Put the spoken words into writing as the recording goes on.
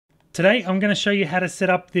Today I'm going to show you how to set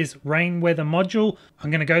up this rain weather module. I'm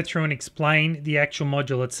going to go through and explain the actual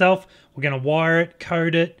module itself. We're going to wire it,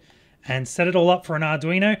 code it, and set it all up for an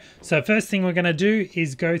Arduino. So first thing we're going to do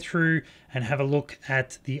is go through and have a look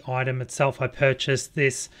at the item itself. I purchased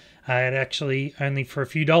this at actually only for a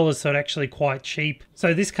few dollars, so it's actually quite cheap.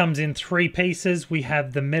 So this comes in three pieces. We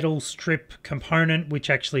have the metal strip component, which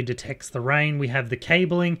actually detects the rain. We have the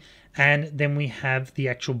cabling, and then we have the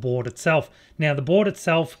actual board itself. Now the board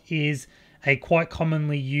itself is a quite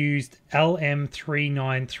commonly used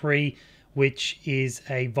LM393, which is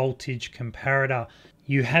a voltage comparator.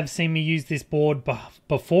 You have seen me use this board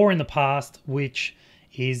before in the past, which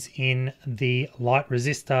is in the light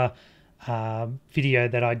resistor video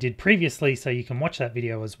that I did previously, so you can watch that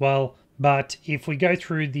video as well. But if we go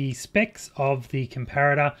through the specs of the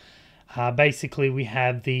comparator, basically we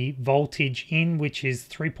have the voltage in, which is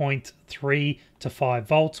 3.3 to 5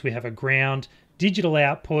 volts. We have a ground, digital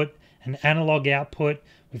output, an analog output.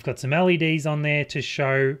 We've got some LEDs on there to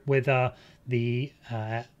show whether the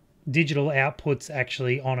digital output's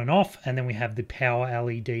actually on and off, and then we have the power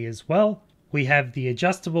LED as well. We have the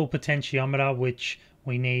adjustable potentiometer, which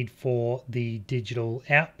we need for the digital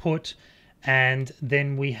output, and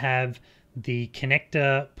then we have the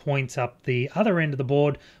connector points up the other end of the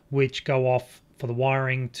board, which go off for the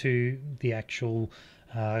wiring to the actual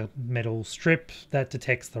metal strip that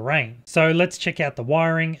detects the rain. So let's check out the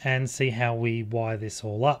wiring and see how we wire this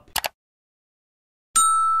all up.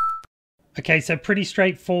 Okay, so pretty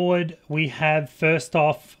straightforward. We have first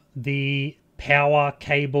off the power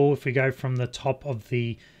cable. If we go from the top of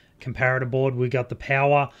the comparator board, we got the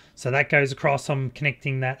power, so that goes across. I'm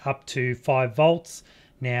connecting that up to 5 volts.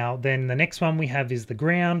 Now then the next one we have is the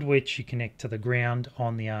ground, which you connect to the ground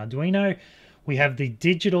on the Arduino. We have the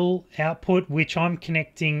digital output, which I'm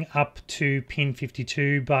connecting up to pin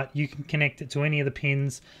 52, but you can connect it to any of the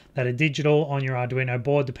pins that are digital on your Arduino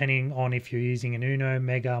board, depending on if you're using an Uno,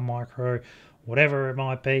 Mega, Micro, whatever it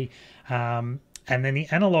might be. And then the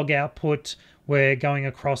analog output, we're going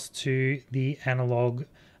across to the analog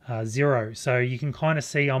 0. So you can kind of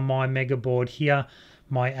see on my Mega board here,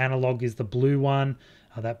 my analog is the blue one,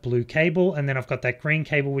 that blue cable, and then I've got that green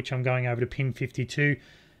cable, which I'm going over to pin 52.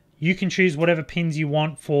 You can choose whatever pins you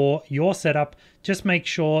want for your setup. Just make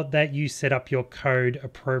sure that you set up your code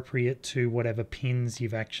appropriate to whatever pins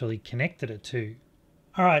you've actually connected it to.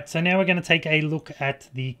 All right, so now we're going to take a look at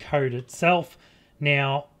the code itself.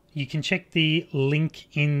 Now, you can check the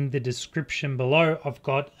link in the description below. I've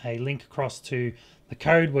got a link across to the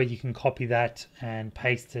code where you can copy that and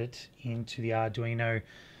paste it into the Arduino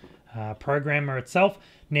programmer itself.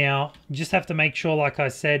 Now, you just have to make sure, like I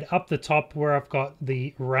said, up the top where I've got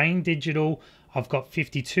the rain digital, I've got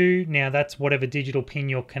 52. Now that's whatever digital pin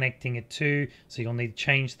you're connecting it to, so you'll need to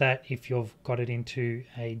change that if you've got it into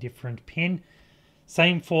a different pin.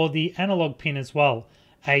 Same for the analog pin as well,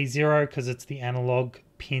 A0, because it's the analog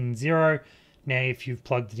pin 0. Now if you've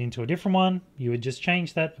plugged it into a different one, you would just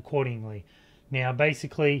change that accordingly. Now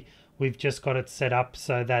basically we've just got it set up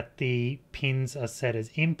so that the pins are set as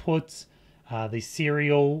inputs. The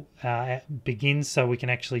serial begins, so we can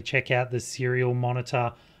actually check out the serial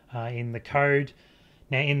monitor in the code.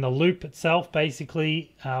 Now in the loop itself,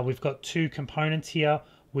 basically we've got two components here.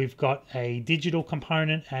 We've got a digital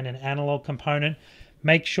component and an analog component.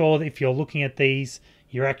 Make sure that if you're looking at these,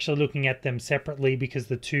 you're actually looking at them separately, because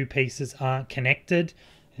the two pieces aren't connected.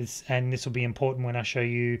 And this will be important when I show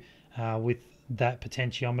you with that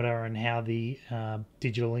potentiometer and how the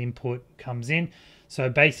digital input comes in. So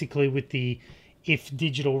basically with the if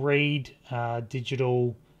digital read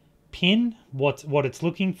digital pin, what it's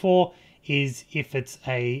looking for is if it's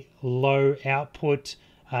a low output,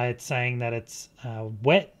 it's saying that it's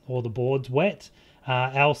wet, or the board's wet,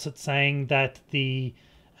 else it's saying that the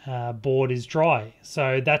board is dry.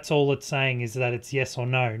 So that's all it's saying, is that it's yes or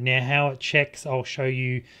no. Now how it checks, I'll show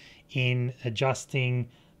you in adjusting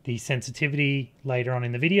the sensitivity later on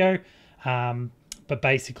in the video, but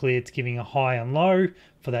basically it's giving a high and low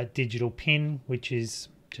for that digital pin, which is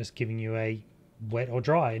just giving you a wet or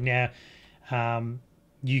dry. Now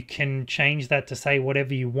you can change that to say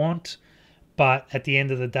whatever you want, but at the end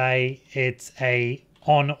of the day it's a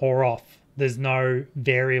on or off. There's no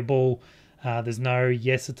variable, there's no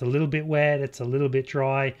yes it's a little bit wet, it's a little bit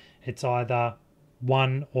dry. It's either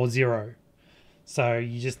 1 or 0. So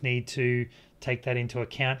you just need to take that into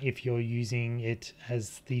account if you're using it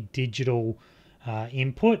as the digital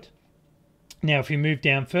input. Now if we move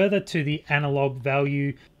down further to the analog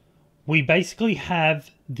value, we basically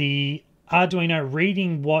have the Arduino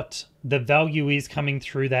reading what the value is coming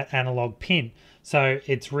through that analog pin. So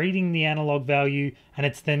it's reading the analog value and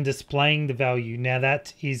it's then displaying the value. Now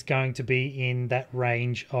that is going to be in that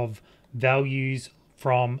range of values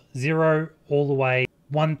from 0 all the way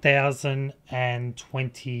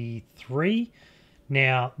 1023.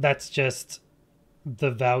 Now that's just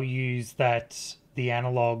the values that the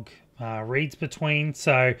analog reads between.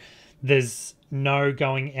 So there's no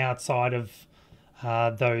going outside of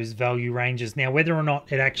those value ranges. Now whether or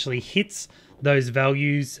not it actually hits those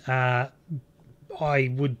values, I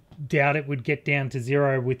would doubt it would get down to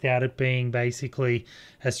 0 without it being basically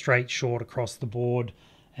a straight short across the board,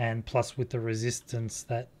 and plus with the resistance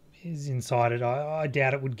that is inside it, I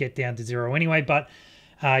doubt it would get down to 0 anyway, but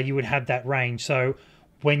you would have that range. So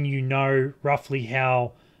when you know roughly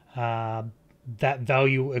how that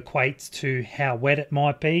value equates to how wet it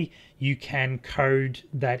might be, you can code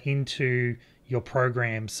that into your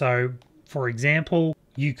program. So for example,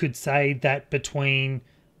 you could say that between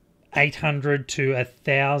 800 to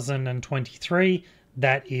 1023,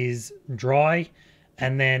 that is dry,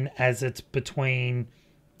 and then as it's between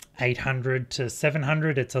 800 to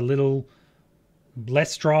 700, it's a little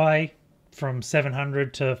less dry. From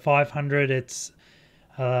 700 to 500, it's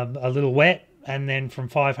a little wet, and then from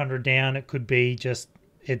 500 down, it could be just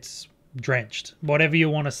it's drenched. Whatever you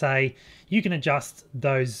want to say, you can adjust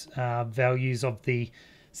those values of the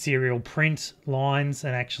serial print lines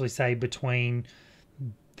and actually say between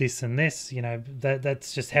this and this, you know,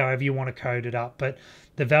 that's just however you want to code it up. But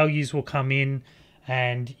the values will come in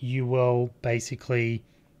and you will basically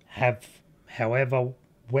have however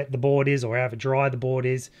wet the board is or however dry the board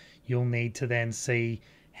is, you'll need to then see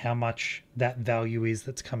how much that value is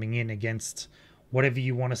that's coming in against whatever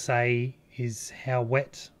you want to say is how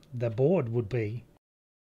wet the board would be.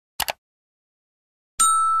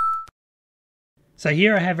 So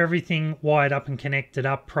here I have everything wired up and connected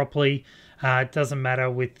up properly. It doesn't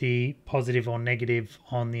matter with the positive or negative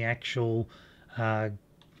on the actual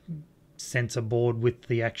sensor board with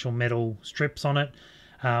the actual metal strips on it.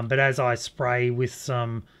 But as I spray with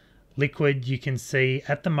some liquid, you can see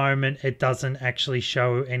at the moment it doesn't actually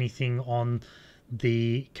show anything on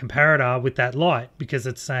the comparator with that light, because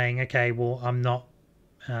it's saying, okay, well, I'm not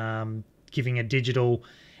giving a digital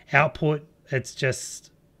output. It's just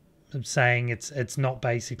saying it's not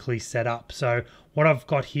basically set up. So what I've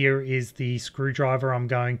got here is the screwdriver. I'm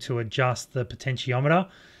going to adjust the potentiometer.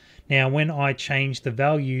 Now when I change the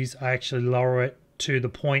values, I actually lower it to the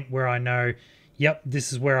point where I know, yep,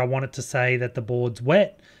 this is where I want it to say that the board's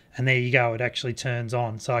wet, and there you go, it actually turns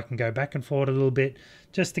on. So I can go back and forth a little bit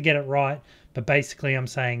just to get it right, but basically I'm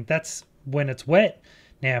saying that's when it's wet.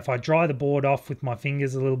 Now if I dry the board off with my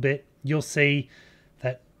fingers a little bit, you'll see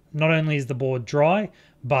that not only is the board dry,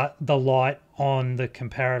 but the light on the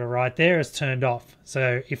comparator right there is turned off.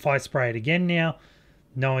 So if I spray it again now,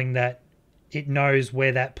 knowing that it knows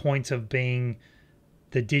where that point of being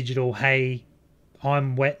the digital, hey,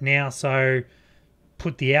 I'm wet now, so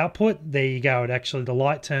put the output, there you go, it actually, the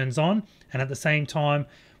light turns on, and at the same time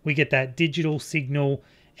we get that digital signal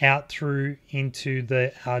out through into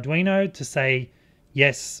the Arduino to say,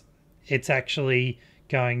 yes, it's actually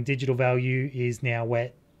going, digital value is now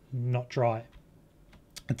wet, not dry.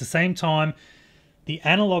 At the same time, the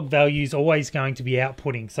analog value is always going to be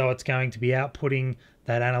outputting. So it's going to be outputting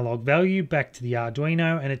that analog value back to the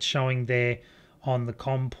Arduino, and it's showing there on the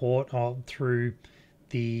COM port or through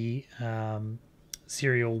the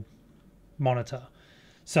serial monitor.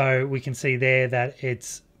 So we can see there that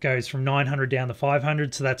it goes from 900 down to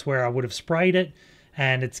 500. So that's where I would have sprayed it,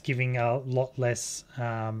 and it's giving a lot less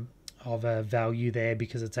of a value there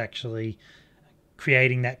because it's actually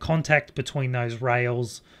creating that contact between those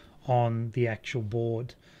rails on the actual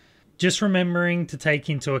board. Just remembering to take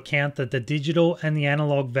into account that the digital and the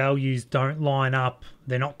analog values don't line up.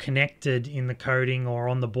 They're not connected in the coding or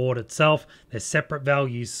on the board itself. They're separate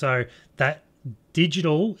values. So that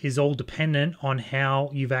digital is all dependent on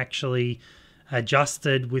how you've actually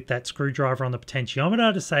adjusted with that screwdriver on the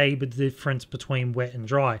potentiometer to say the difference between wet and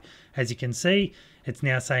dry. As you can see, it's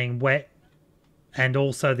now saying wet, and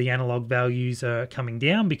also the analog values are coming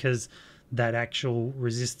down because that actual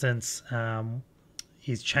resistance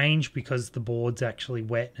is changed because the board's actually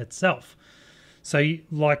wet itself. So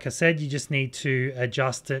like I said, you just need to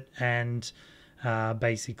adjust it and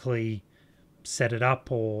basically set it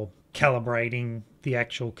up, or calibrating the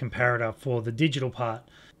actual comparator for the digital part.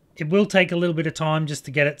 It will take a little bit of time just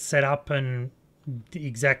to get it set up and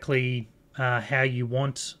exactly how you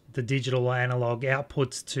want the digital analog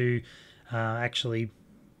outputs to actually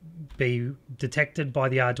be detected by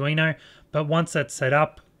the Arduino. But once that's set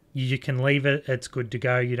up, you can leave it, it's good to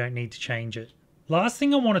go, you don't need to change it. Last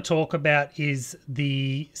thing I want to talk about is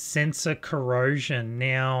the sensor corrosion.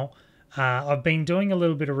 Now, I've been doing a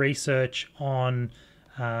little bit of research on,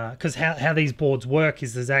 because how these boards work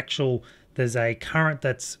is there's a current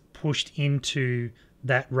that's pushed into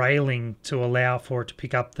that railing to allow for it to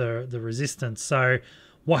pick up the resistance. So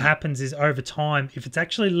what happens is over time, if it's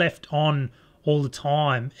actually left on all the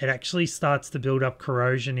time, it actually starts to build up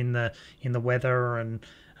corrosion in the weather, and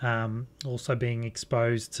also being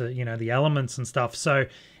exposed to, you know, the elements and stuff. So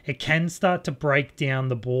it can start to break down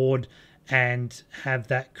the board and have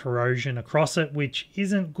that corrosion across it, which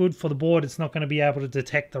isn't good for the board. It's not going to be able to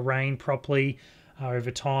detect the rain properly over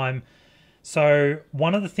time. So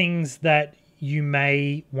one of the things that you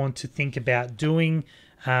may want to think about doing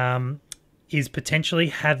is potentially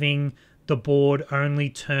having the board only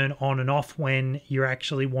turn on and off when you're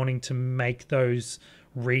actually wanting to make those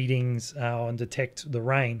readings and detect the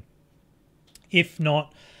rain. If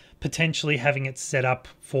not, potentially having it set up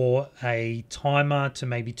for a timer to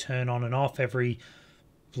maybe turn on and off every,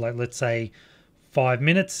 like, let's say 5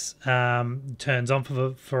 minutes, turns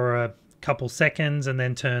on for a couple seconds and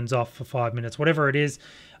then turns off for 5 minutes, whatever it is.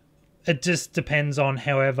 It just depends on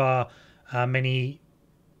however many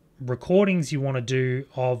recordings you want to do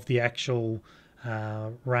of the actual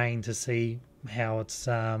rain to see how it's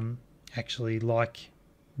actually like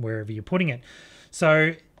wherever you're putting it.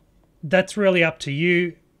 So that's really up to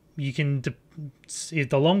you. You can,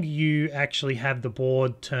 the longer you actually have the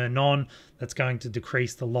board turned on, that's going to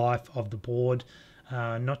decrease the life of the board.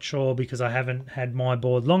 Not sure, because I haven't had my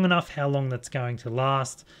board long enough, how long that's going to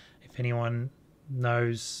last. If anyone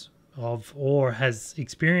knows of or has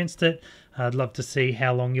experienced it, I'd love to see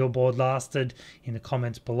how long your board lasted in the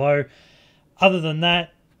comments below. Other than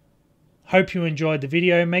that, hope you enjoyed the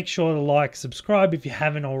video. Make sure to like, subscribe if you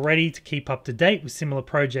haven't already, to keep up to date with similar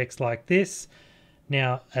projects like this.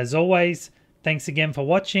 Now, as always, thanks again for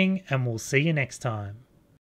watching, and we'll see you next time.